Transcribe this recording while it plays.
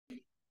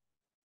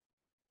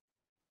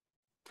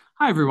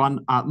Hi,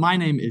 everyone. My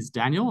name is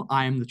Daniel.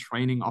 I am the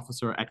training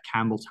officer at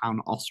Campbelltown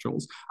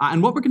Australs.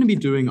 And what we're going to be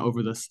doing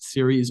over this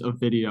series of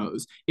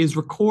videos is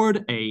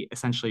record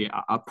essentially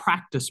a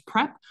practice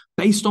prep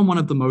based on one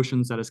of the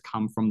motions that has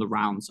come from the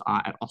rounds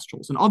at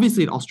Australs. And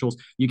obviously at Australs,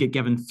 you get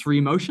given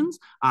three motions.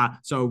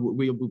 So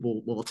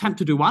we'll attempt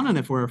to do one. And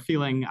if we're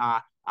feeling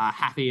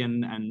happy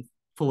and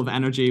full of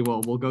energy,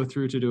 we'll go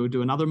through to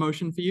do another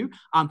motion for you.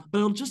 But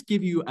it'll just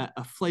give you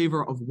a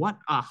flavor of what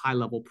high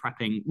level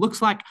prepping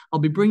looks like. I'll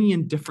be bringing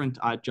in different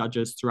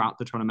judges throughout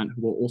the tournament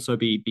who will also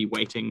be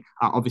waiting,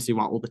 obviously,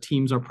 while all the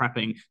teams are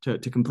prepping to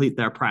complete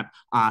their prep,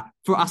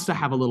 for us to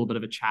have a little bit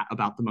of a chat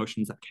about the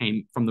motions that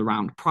came from the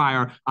round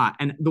prior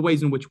and the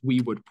ways in which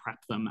we would prep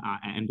them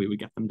and we would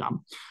get them done.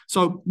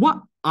 So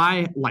what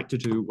I like to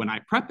do when I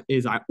prep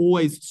is I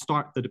always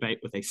start the debate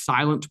with a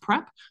silent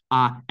prep.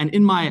 And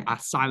in my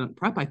silent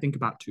prep, I think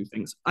about two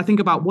things. I think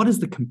about what is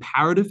the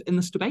comparative in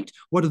this debate?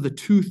 What are the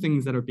two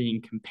things that are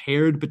being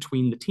compared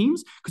between the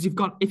teams? Because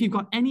if you've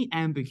got any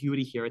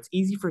ambiguity here, it's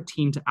easy for a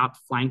team to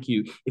outflank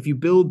you. If you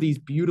build these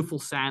beautiful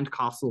sand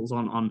castles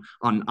on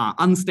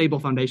unstable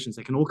foundations,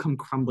 they can all come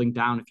crumbling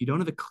down if you don't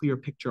have a clear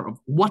picture of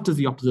what does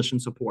the opposition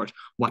support,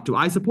 what do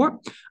I support?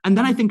 And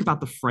then I think about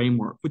the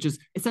framework, which is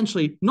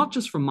essentially not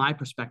just from my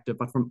perspective,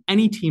 but from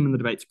any team in the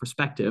debate's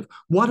perspective.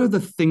 What are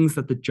the things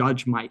that the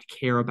judge might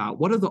care about?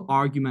 What are the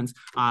arguments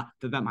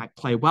that might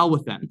play well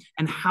with them?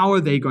 And how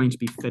are they going to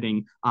be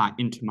fitting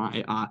into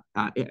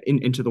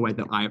the way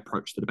that I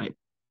approach the debate?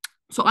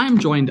 So I am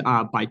joined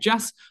by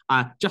Jess.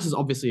 Jess is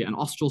obviously an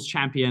Australs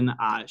champion.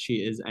 She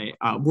is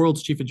a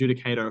world's chief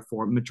adjudicator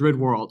for Madrid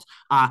Worlds.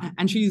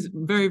 And she's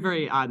very,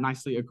 very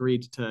nicely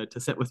agreed to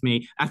sit with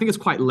me. I think it's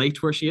quite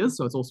late where she is,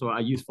 so it's also a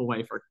useful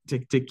way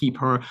to keep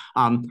her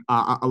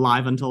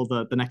alive until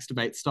the next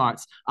debate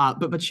starts.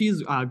 But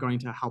she's going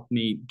to help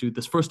me do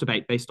this first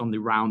debate based on the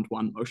round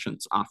one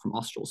motions from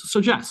Australs. So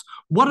Jess,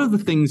 what are the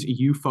things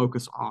you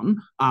focus on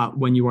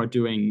when you are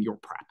doing your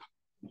prep?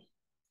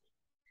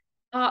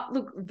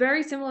 Look,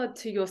 very similar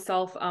to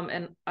yourself,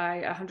 and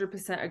I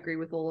 100% agree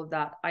with all of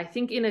that. I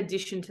think in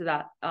addition to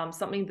that,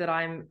 something that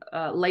I'm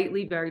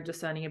lately very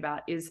discerning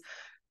about is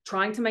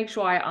trying to make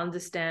sure I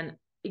understand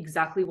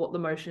exactly what the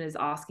motion is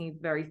asking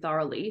very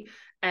thoroughly,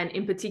 and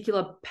in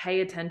particular,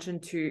 pay attention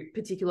to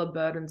particular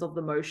burdens of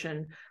the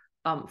motion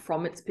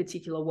from its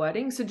particular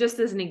wording. So just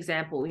as an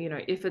example,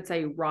 if it's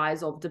a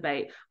rise of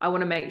debate, I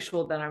want to make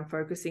sure that I'm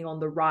focusing on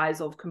the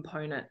rise of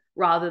component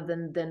rather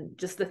than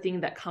just the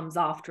thing that comes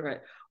after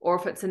it. Or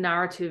if it's a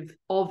narrative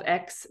of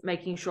X,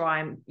 making sure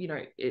I'm,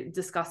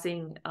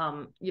 discussing,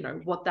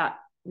 what that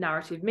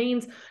narrative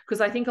means.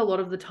 Because I think a lot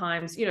of the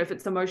times, if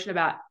it's a motion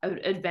about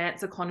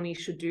advanced economy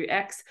should do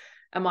X,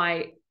 am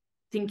I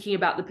thinking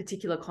about the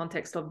particular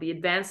context of the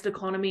advanced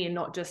economy and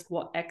not just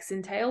what X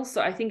entails?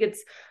 So I think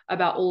it's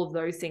about all of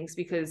those things,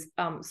 because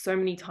so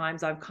many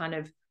times I've kind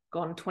of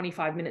gone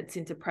 25 minutes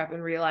into prep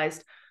and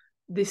realized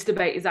this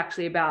debate is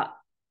actually about,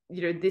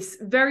 this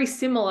very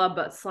similar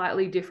but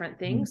slightly different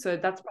thing. So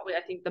that's probably,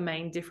 I think, the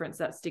main difference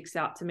that sticks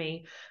out to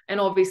me. And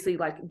obviously,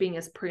 like, being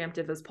as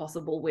preemptive as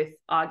possible with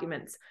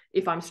arguments.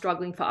 If I'm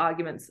struggling for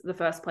arguments, the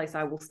first place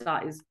I will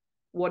start is,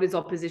 what is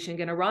opposition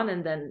going to run?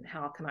 And then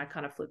how can I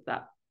kind of flip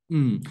that?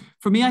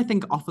 For me, I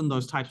think often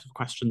those types of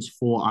questions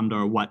fall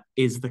under what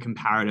is the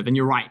comparative. And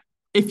you're right.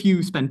 If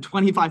you spend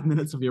 25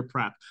 minutes of your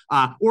prep,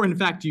 or in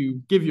fact, you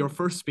give your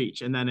first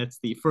speech, and then it's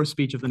the first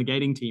speech of the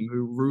negating team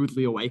who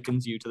rudely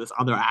awakens you to this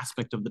other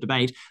aspect of the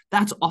debate,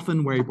 that's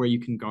often where you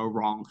can go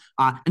wrong.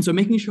 And so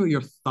making sure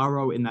you're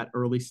thorough in that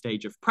early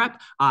stage of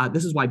prep,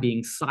 this is why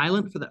being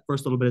silent for that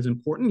first little bit is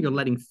important. You're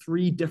letting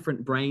three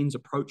different brains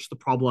approach the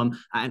problem,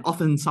 and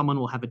often someone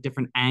will have a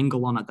different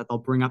angle on it that they'll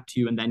bring up to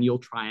you, and then you'll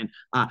try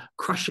and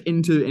crush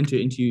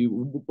into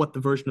what the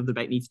version of the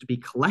debate needs to be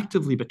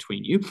collectively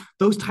between you.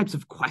 Those types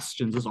of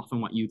questions is often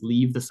what you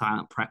leave the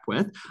silent prep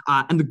with.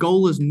 And the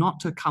goal is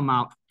not to come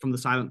out from the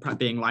silent prep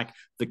being like,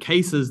 the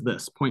case is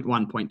this, point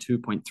one, point two,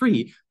 point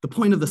three. The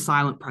point of the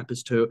silent prep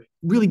is to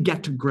really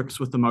get to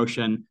grips with the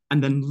motion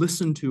and then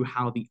listen to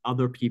how the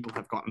other people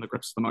have gotten the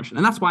grips of the motion.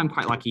 And that's why I'm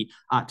quite lucky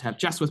to have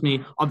Jess with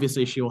me.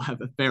 Obviously, she will have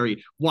a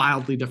very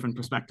wildly different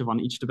perspective on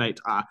each debate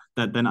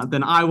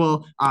than I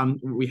will.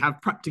 We have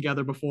prepped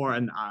together before,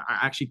 and I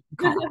actually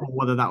can't recall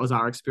whether that was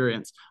our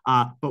experience.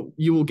 But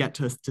you will get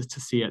to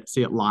see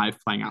it live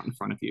playing out in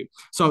front of you.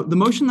 So the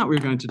motion that we're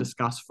going to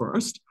discuss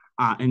first,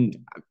 and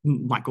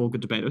like all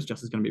good debaters,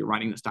 Jess is going to be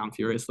writing this down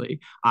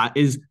furiously,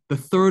 is the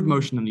third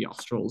motion in the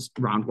Australs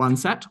round one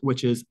set,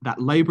 which is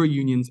that labour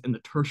unions in the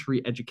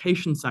tertiary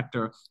education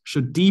sector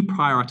should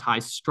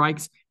deprioritize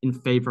strikes in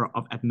favour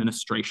of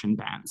administration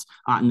bans.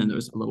 And then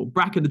there's a little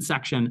bracketed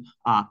section,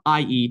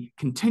 i.e.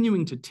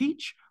 continuing to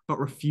teach, but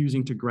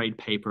refusing to grade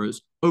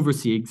papers,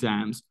 oversee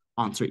exams,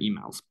 answer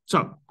emails.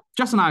 So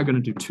Jess and I are going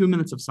to do 2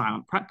 minutes of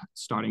silent prep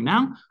starting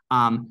now.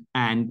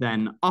 And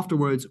then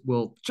afterwards,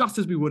 we'll, just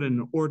as we would in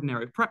an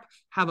ordinary prep,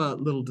 have a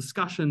little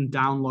discussion,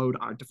 download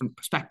our different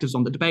perspectives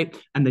on the debate,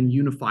 and then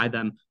unify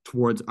them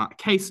towards a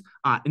case.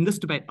 In this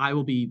debate, I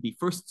will be the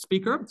first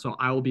speaker. So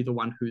I will be the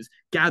one who's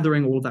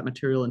gathering all of that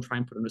material and try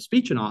and put in a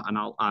speech. And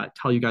I'll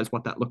tell you guys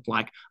what that looked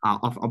like,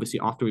 obviously,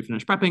 after we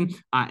finish prepping.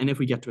 And if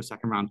we get to a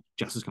second round,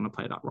 Jess is going to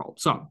play that role.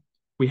 So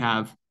we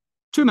have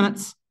 2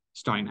 minutes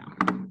starting now.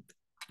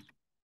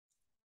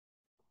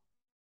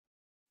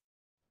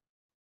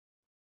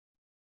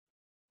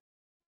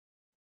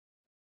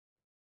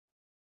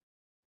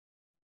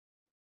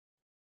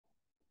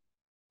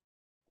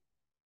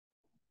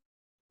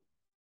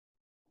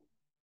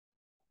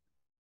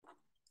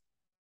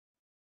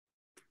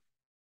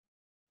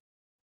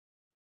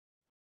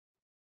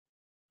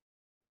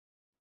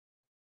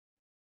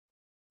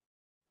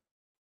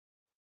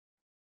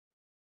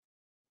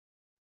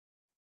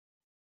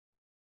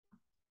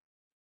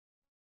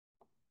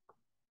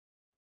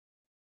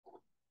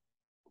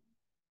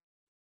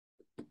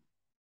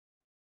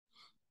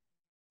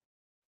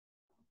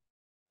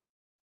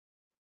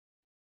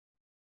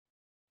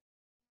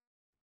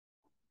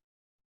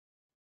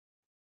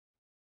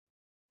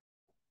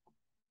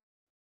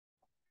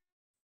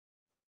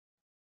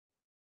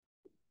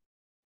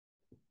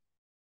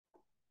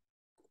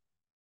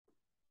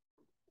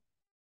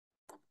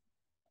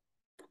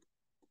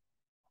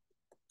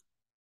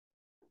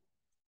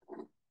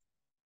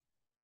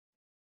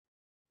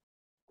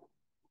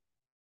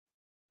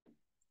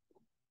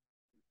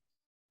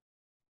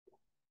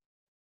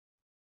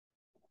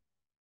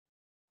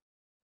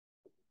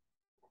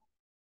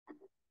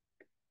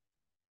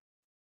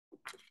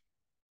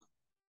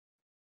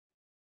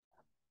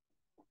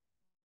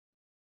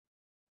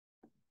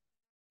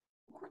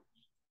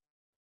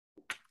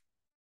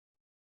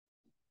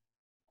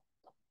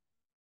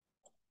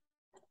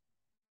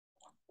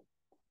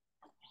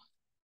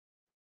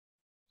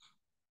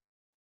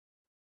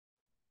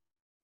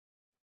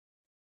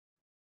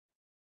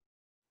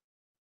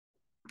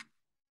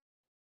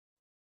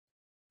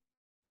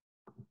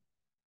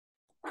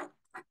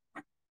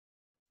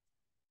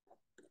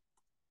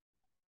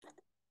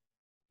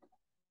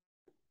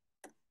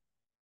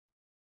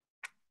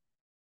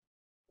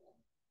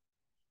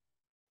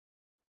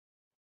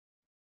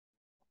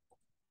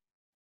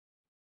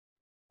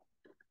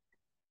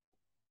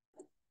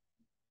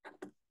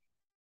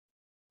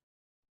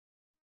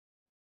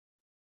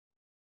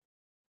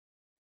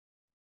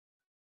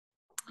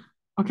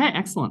 Okay,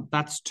 excellent.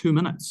 That's 2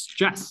 minutes.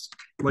 Jess,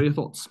 what are your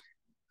thoughts?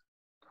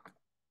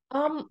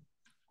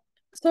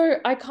 So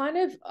I kind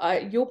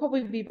of, you'll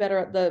probably be better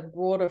at the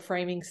broader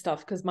framing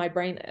stuff because my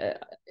brain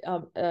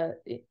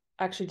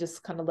actually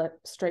just kind of led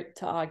straight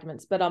to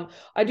arguments. But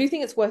I do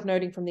think it's worth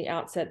noting from the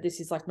outset, this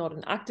is like not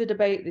an actor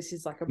debate. This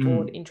is like a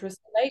broad interest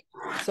debate.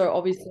 So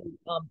obviously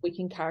we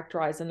can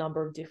characterize a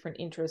number of different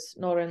interests,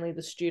 not only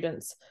the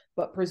students,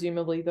 but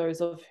presumably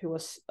those of who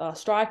are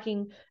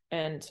striking.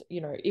 And,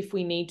 you know, if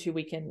we need to,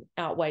 we can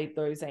outweigh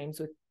those aims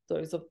with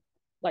those of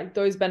like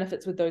those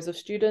benefits with those of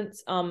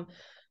students.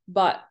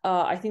 But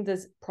I think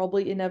there's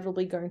probably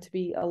inevitably going to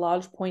be a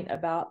large point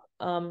about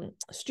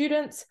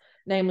students,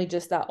 namely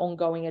just that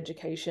ongoing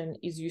education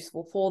is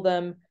useful for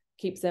them,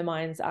 keeps their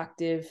minds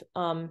active.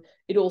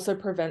 It also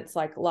prevents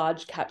like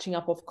large catching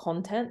up of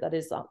content that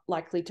is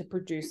likely to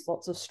produce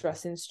lots of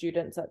stress in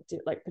students at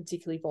like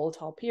particularly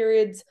volatile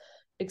periods,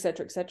 et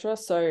cetera, et cetera.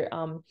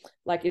 So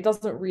like it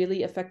doesn't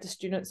really affect a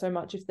student so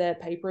much if their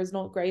paper is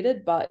not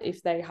graded, but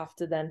if they have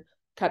to then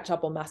catch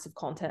up on massive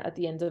content at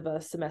the end of a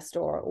semester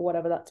or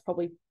whatever, that's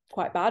probably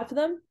quite bad for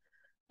them.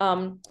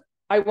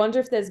 I wonder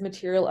if there's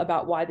material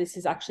about why this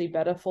is actually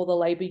better for the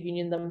labor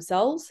union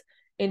themselves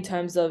in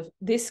terms of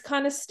this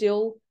kind of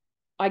still,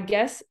 I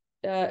guess,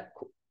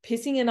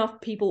 pissing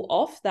enough people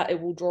off that it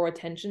will draw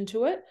attention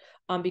to it,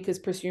 because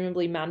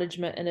presumably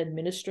management and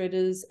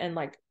administrators and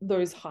like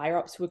those higher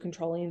ups who are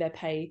controlling their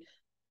pay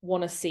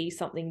want to see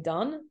something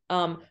done.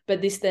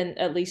 But this then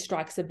at least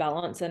strikes a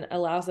balance and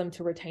allows them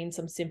to retain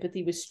some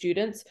sympathy with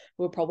students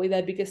who are probably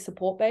their biggest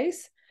support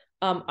base.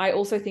 I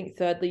also think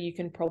thirdly, you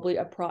can probably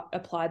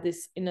apply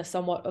this in a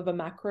somewhat of a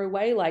macro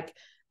way, like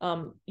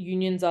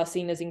unions are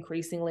seen as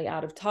increasingly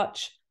out of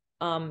touch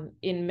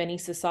in many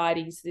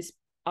societies. This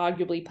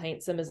arguably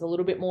paints them as a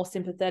little bit more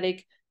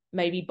sympathetic,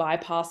 maybe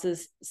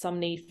bypasses some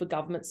need for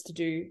governments to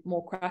do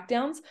more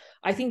crackdowns.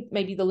 I think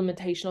maybe the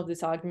limitation of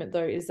this argument,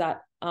 though, is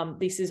that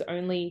this is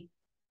only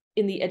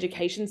in the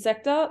education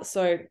sector.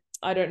 So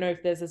I don't know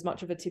if there's as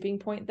much of a tipping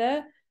point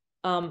there.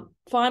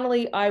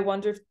 Finally, I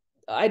wonder if,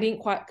 I didn't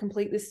quite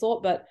complete this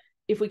thought, but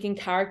if we can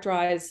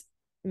characterize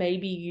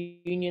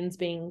maybe unions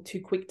being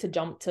too quick to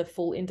jump to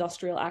full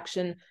industrial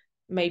action,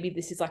 maybe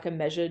this is like a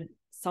measured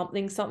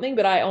something,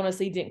 but I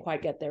honestly didn't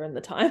quite get there in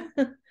the time.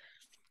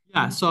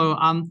 Yeah, so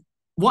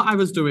what I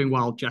was doing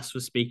while Jess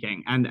was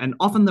speaking, and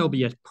often there'll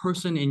be a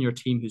person in your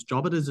team whose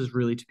job it is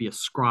really to be a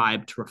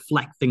scribe, to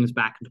reflect things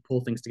back and to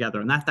pull things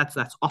together, and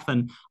that's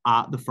often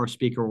the first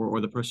speaker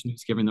or the person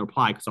who's giving the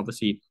reply, because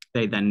obviously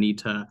they then need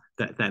to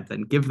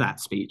then give that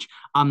speech.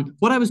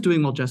 What I was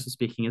doing while Jess was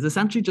speaking is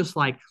essentially just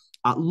like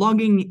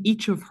logging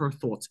each of her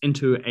thoughts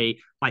into a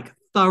like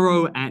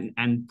thorough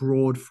and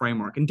broad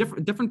framework, and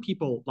different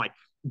people like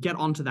get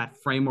onto that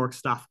framework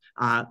stuff,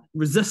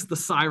 resist the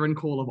siren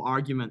call of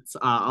arguments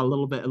a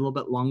little bit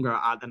longer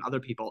than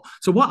other people.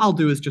 So what I'll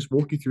do is just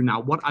walk you through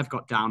now what I've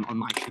got down on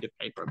my sheet of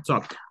paper.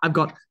 So I've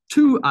got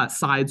two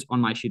sides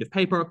on my sheet of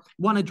paper,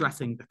 one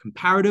addressing the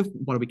comparative,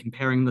 what are we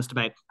comparing in this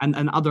debate,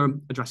 and other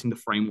addressing the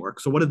framework.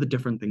 So what are the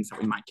different things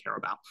that we might care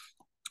about?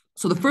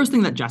 So the first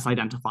thing that Jess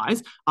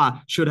identifies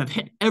should have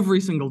hit every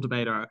single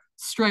debater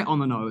straight on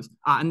the nose,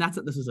 and that's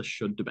that this is a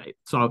should debate.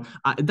 So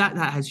that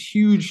has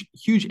huge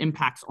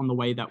impacts on the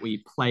way that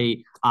we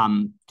play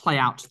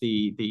out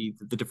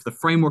the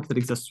framework that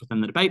exists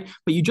within the debate.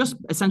 But you just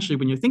essentially,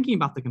 when you're thinking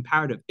about the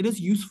comparative, it is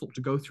useful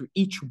to go through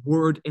each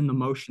word in the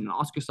motion and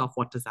ask yourself,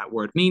 what does that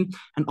word mean?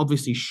 And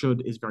obviously,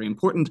 should is very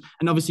important.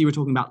 And obviously, we're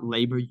talking about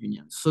labor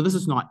unions. So this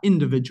is not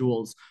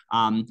individuals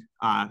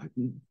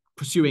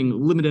pursuing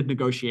limited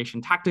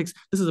negotiation tactics.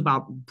 This is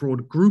about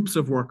broad groups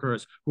of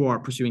workers who are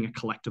pursuing a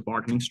collective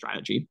bargaining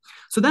strategy.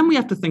 So then we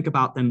have to think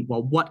about then,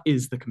 well, what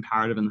is the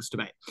comparative in this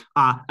debate?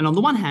 And on the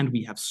one hand,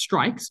 we have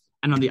strikes,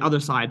 and on the other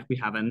side, we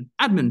have an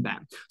admin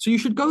ban. So you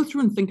should go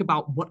through and think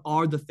about what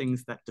are the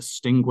things that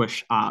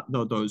distinguish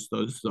those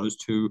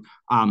two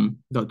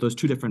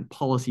different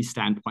policy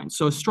standpoints.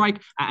 So a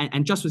strike,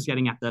 and Just was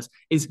getting at this,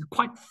 is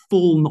quite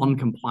full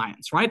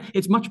non-compliance, right?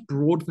 It's much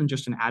broader than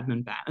just an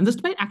admin ban. And this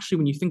debate, actually,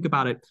 when you think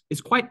about it,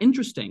 is quite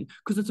interesting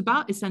because it's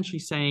about essentially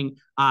saying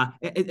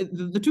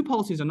the two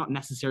policies are not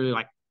necessarily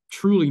like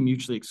truly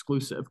mutually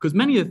exclusive, because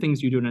many of the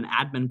things you do in an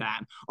admin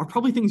ban are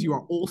probably things you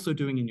are also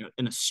doing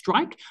in a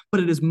strike, but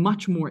it is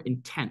much more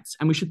intense.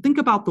 And we should think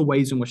about the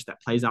ways in which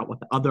that plays out, what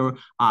the other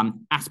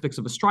aspects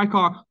of a strike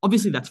are.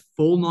 Obviously, that's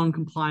full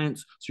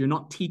non-compliance. So you're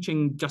not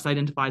teaching, Just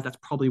identifies that's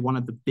probably one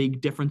of the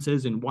big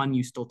differences. In one,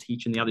 you still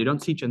teach, in the other, you don't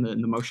teach, and the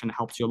motion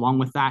helps you along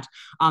with that.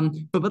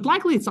 But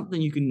likely it's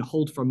something you can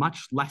hold for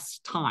much less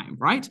time,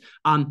 right?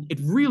 It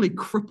really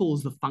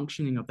cripples the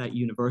functioning of that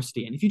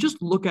university. And if you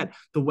just look at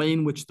the way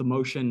in which the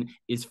motion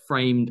is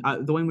framed,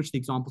 the way in which the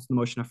examples of the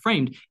motion are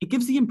framed, it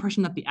gives the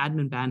impression that the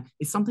admin ban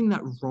is something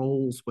that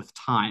rolls with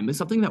time, is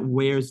something that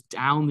wears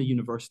down the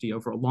university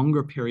over a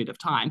longer period of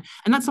time.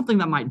 And that's something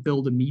that might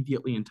build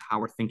immediately into how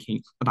we're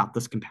thinking about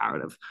this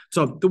comparative.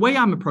 So the way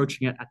I'm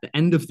approaching it at the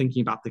end of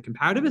thinking about the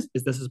comparative is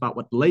this is about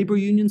what labor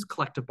unions,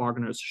 collective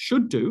bargainers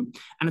should do.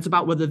 And it's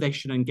about whether they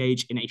should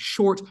engage in a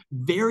short,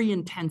 very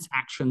intense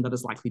action that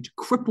is likely to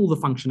cripple the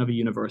function of a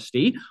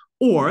university,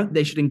 or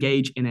they should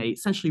engage in a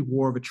essentially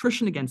war of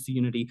attrition against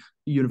the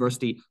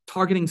university,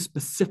 targeting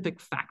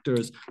specific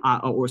factors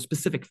or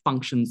specific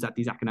functions that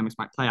these academics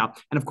might play out.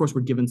 And of course,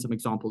 we're given some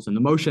examples in the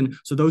motion.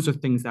 So those are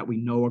things that we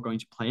know are going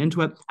to play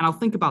into it. And I'll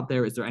think about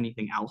there, is there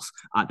anything else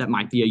that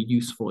might be a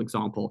useful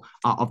example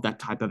of that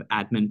type of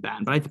admin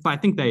ban? But I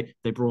think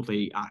they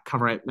broadly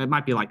cover it. It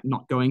might be like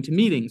not going to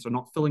meetings or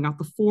not filling out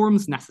the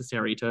forms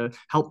necessary to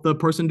help the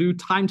person do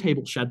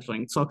timetable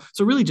scheduling. So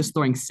really just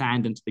throwing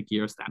sand into the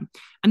gears then.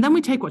 And then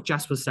we take what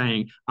Jess was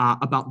saying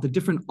about the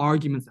different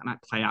arguments that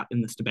might play out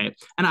in this debate.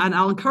 And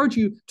I'll encourage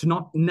you to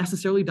not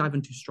necessarily dive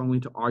in too strongly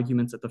into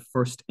arguments at the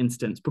first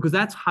instance, because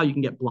that's how you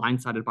can get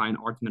blindsided by an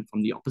argument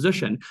from the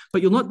opposition.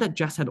 But you'll note that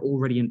Jess had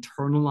already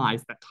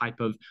internalized that type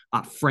of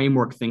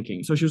framework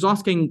thinking. So she was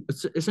asking,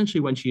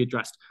 essentially when she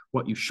addressed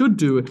what you should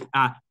do,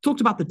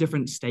 talked about the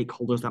different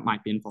stakeholders that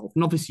might be involved.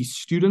 And obviously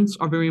students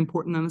are very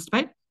important in this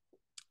debate.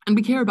 And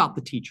we care about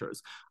the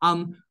teachers.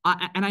 And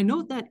I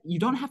note that you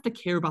don't have to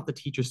care about the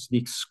teachers to the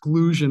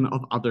exclusion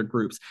of other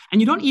groups.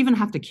 And you don't even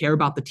have to care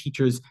about the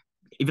teachers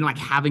even like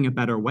having a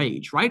better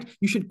wage, right?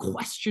 You should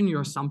question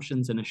your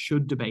assumptions in a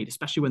should debate,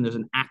 especially when there's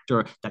an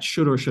actor that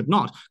should or should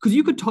not. Because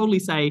you could totally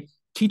say,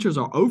 teachers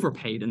are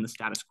overpaid in the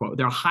status quo.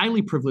 They're a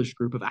highly privileged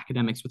group of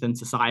academics within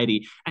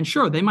society. And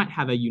sure, they might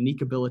have a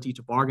unique ability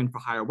to bargain for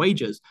higher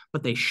wages,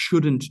 but they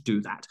shouldn't do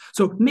that.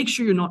 So make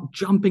sure you're not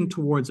jumping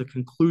towards a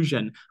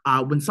conclusion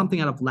when something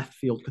out of left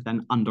field could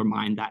then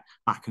undermine that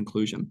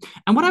conclusion.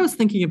 And what I was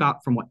thinking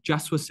about from what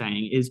Jess was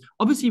saying is,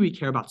 obviously we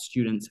care about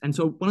students. And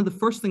so one of the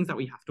first things that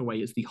we have to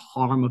weigh is the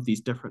harm of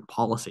these different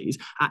policies.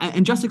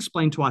 And Jess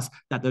explained to us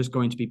that there's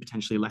going to be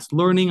potentially less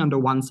learning under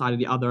one side or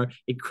the other.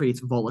 It creates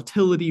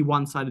volatility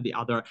one side or the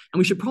other. And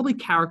we should probably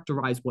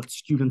characterize what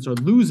students are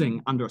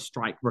losing under a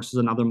strike versus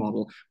another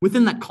model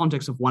within that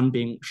context of one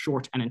being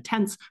short and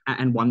intense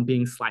and one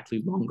being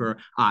slightly longer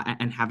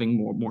and having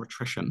more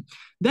attrition.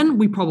 Then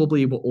we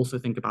probably will also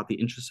think about the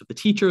interests of the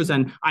teachers.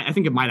 And I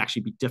think it might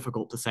actually be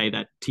difficult to say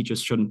that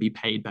teachers shouldn't be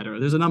paid better.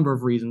 There's a number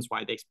of reasons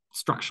why they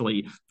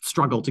structurally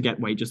struggle to get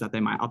wages that they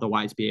might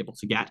otherwise be able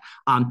to get.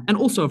 And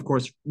also, of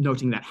course,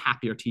 noting that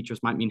happier teachers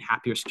might mean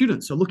happier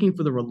students. So looking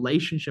for the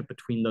relationship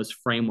between those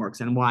frameworks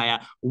and why a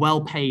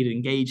well-paid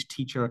engaged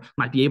teacher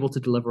might be able to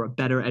deliver a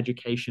better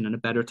education and a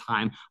better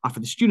time for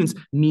the students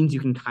means you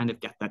can kind of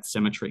get that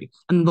symmetry.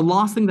 And the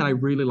last thing that I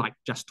really like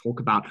just talk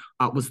about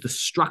was the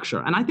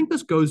structure. And I think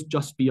this goes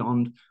just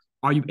beyond,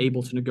 are you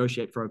able to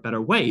negotiate for a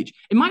better wage?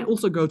 It might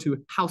also go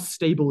to how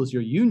stable is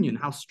your union?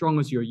 How strong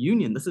is your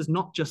union? This is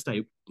not just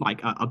a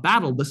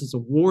battle. This is a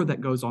war that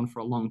goes on for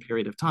a long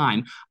period of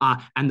time.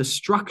 And the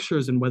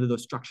structures and whether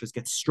those structures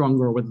get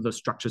stronger or whether those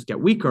structures get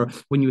weaker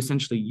when you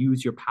essentially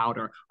use your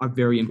powder are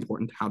very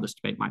important to how this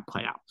debate might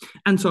play out.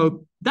 And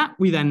so that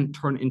we then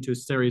turn into a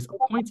series of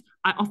points.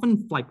 I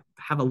often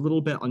have a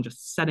little bit on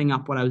just setting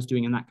up what I was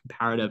doing in that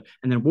comparative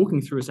and then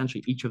walking through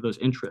essentially each of those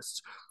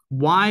interests.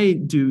 Why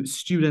do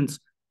students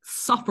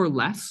suffer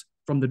less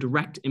from the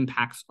direct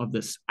impacts of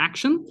this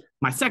action?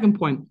 My second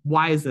point,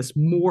 why is this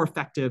more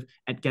effective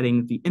at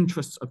getting the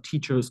interests of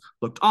teachers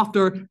looked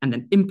after? And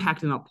then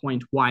impact in that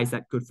point, why is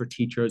that good for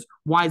teachers?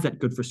 Why is that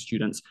good for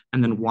students?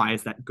 And then why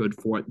is that good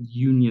for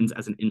unions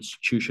as an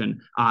institution?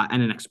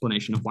 And an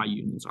explanation of why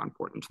unions are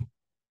important.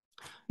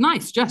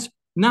 Nice, Jess.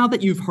 Now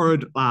that you've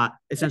heard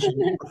essentially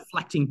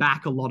reflecting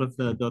back a lot of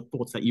the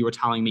thoughts that you were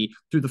telling me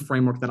through the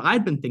framework that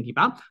I'd been thinking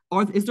about,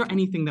 is there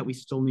anything that we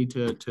still need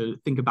to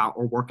think about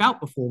or work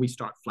out before we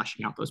start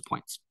fleshing out those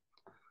points?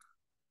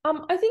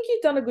 I think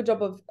you've done a good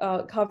job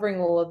of covering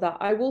all of that.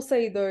 I will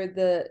say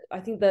though, I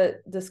think the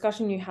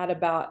discussion you had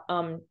about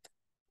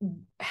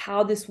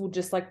how this will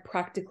just like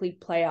practically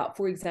play out,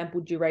 for example,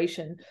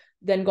 duration,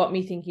 then got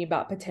me thinking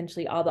about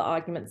potentially other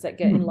arguments that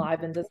get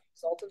enlivened as a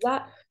result of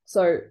that.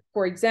 So,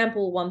 for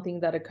example, one thing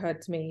that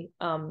occurred to me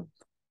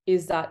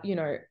is that, you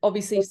know,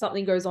 obviously if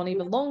something goes on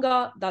even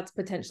longer, that's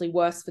potentially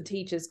worse for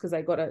teachers because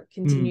they got to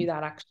continue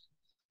that action.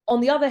 On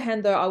the other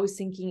hand, though, I was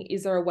thinking,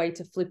 is there a way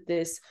to flip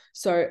this?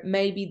 So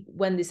maybe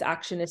when this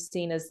action is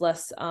seen as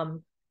less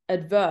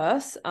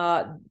adverse,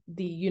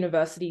 the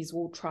universities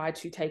will try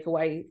to take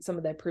away some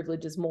of their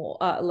privileges more,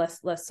 less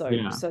so.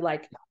 Yeah. So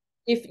like,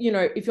 if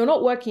you're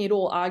not working at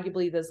all,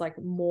 arguably there's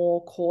like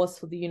more cause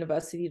for the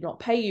university to not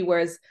pay you.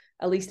 Whereas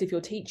at least if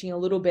you're teaching a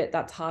little bit,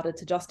 that's harder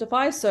to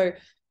justify. So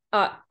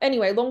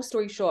anyway, long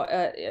story short,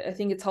 I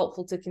think it's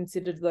helpful to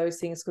consider those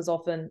things because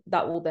often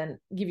that will then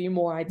give you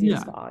more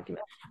ideas for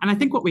argument. And I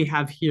think what we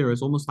have here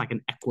is almost like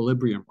an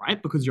equilibrium,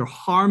 right? Because you're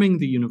harming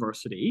the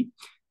university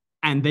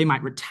and they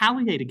might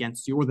retaliate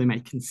against you or they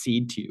might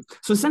concede to you.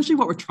 So essentially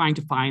what we're trying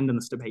to find in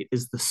this debate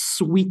is the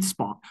sweet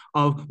spot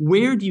of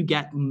where do you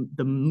get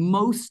the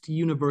most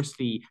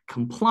university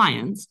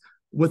compliance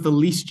with the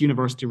least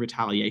university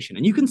retaliation.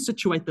 And you can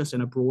situate this in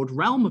a broad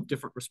realm of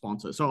different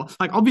responses. So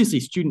like obviously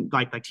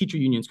like teacher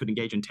unions could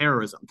engage in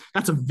terrorism.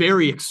 That's a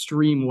very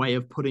extreme way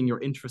of putting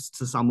your interests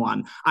to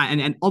someone.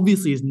 And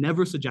obviously is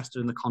never suggested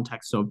in the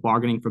context of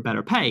bargaining for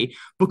better pay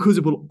because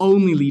it will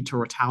only lead to a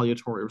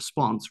retaliatory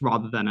response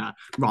rather than a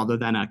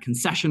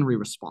concessionary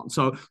response.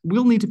 So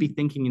we'll need to be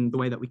thinking in the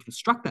way that we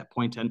construct that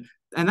point. And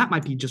that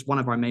might be just one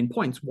of our main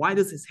points. Why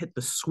does this hit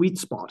the sweet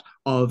spot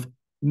of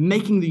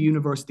making the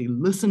university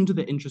listen to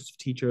the interests of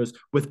teachers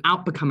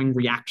without becoming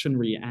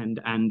reactionary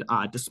and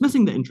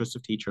dismissing the interests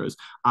of teachers.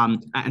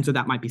 And so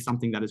that might be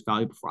something that is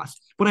valuable for us.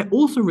 What I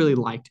also really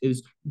liked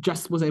is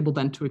Jess was able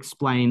then to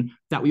explain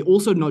that we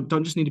also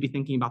don't just need to be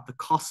thinking about the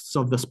costs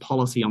of this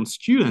policy on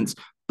students,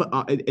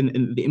 but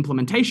in the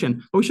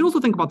implementation, but we should also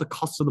think about the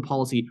costs of the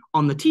policy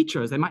on the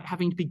teachers. They might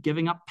having to be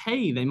giving up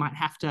pay. They might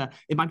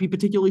it might be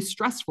particularly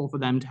stressful for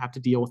them to have to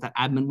deal with that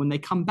admin when they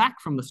come back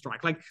from the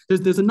strike. Like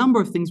there's a number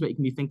of things that you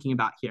can be thinking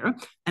about here.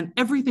 And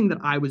everything that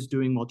I was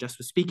doing while Jess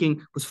was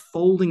speaking was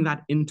folding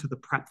that into the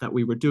prep that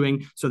we were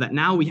doing so that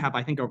now we have,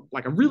 I think,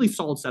 a really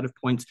solid set of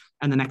points.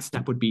 And the next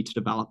step would be to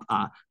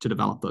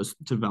develop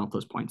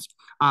those points.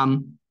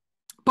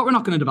 But we're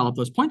not going to develop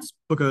those points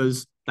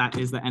because that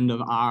is the end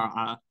of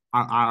our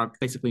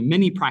basically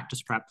mini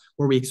practice prep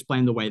where we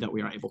explain the way that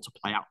we are able to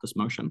play out this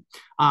motion.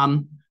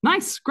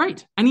 Nice,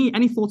 great.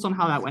 Any thoughts on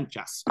how that went,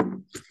 Jess?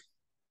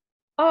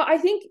 I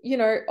think,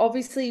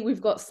 obviously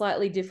we've got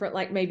slightly different,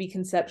 like maybe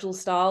conceptual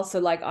styles. So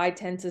like I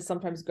tend to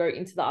sometimes go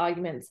into the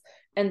arguments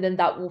and then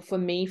that will, for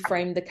me,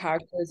 frame the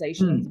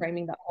characterization and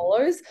framing that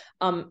follows.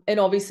 And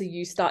obviously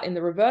you start in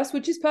the reverse,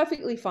 which is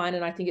perfectly fine.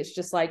 And I think it's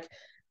just like,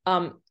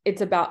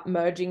 it's about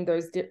merging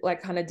those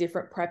kind of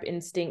different prep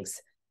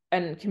instincts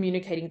and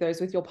communicating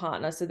those with your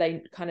partner so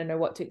they kind of know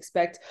what to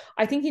expect.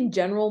 I think in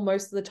general,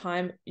 most of the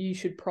time, you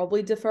should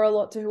probably defer a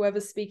lot to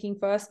whoever's speaking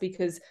first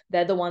because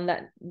they're the one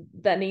that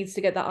needs to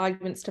get the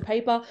arguments to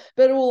paper.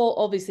 But it will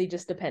obviously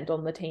just depend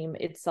on the team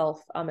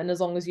itself. And as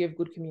long as you have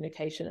good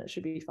communication, it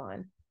should be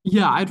fine.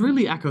 Yeah, I'd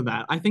really echo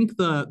that. I think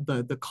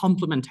the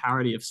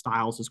complementarity of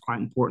styles is quite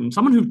important.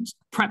 Someone who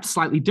preps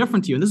slightly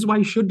different to you, and this is why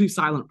you should do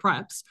silent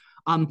preps,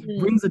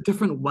 brings a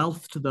different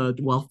wealth to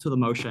the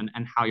motion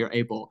and how you're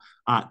able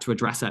to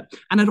address it.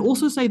 And I'd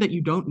also say that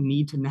you don't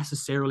need to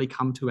necessarily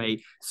come to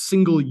a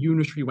single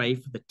unitary way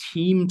for the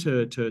team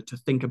to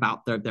think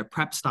about their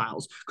prep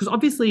styles. Because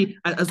obviously,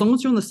 as long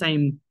as you're on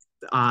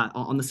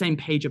the same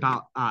page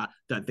about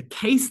the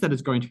case that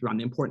is going to be run,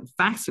 the important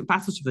facets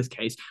of this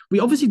case, we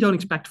obviously don't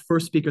expect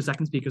first speakers,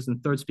 second speakers,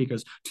 and third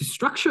speakers to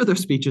structure their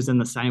speeches in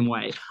the same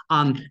way.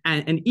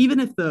 And even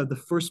if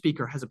the first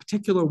speaker has a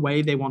particular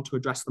way they want to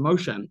address the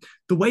motion,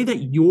 the way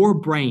that your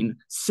brain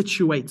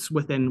situates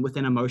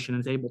within a motion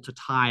and is able to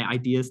tie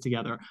ideas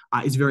together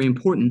is very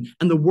important.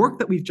 And the work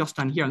that we've just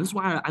done here, and this is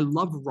why I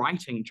love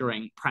writing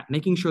during prep,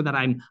 making sure that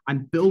I'm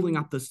building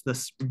up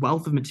this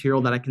wealth of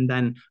material that I can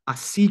then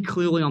see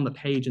clearly on the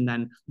page and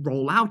then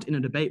roll out in a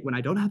debate when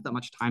I don't have that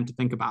much time to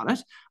think about it,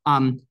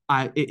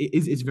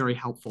 is very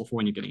helpful for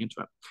when you're getting into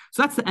it.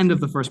 So that's the end of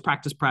the first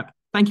practice prep.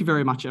 Thank you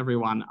very much,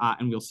 everyone,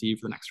 and we'll see you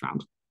for the next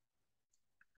round.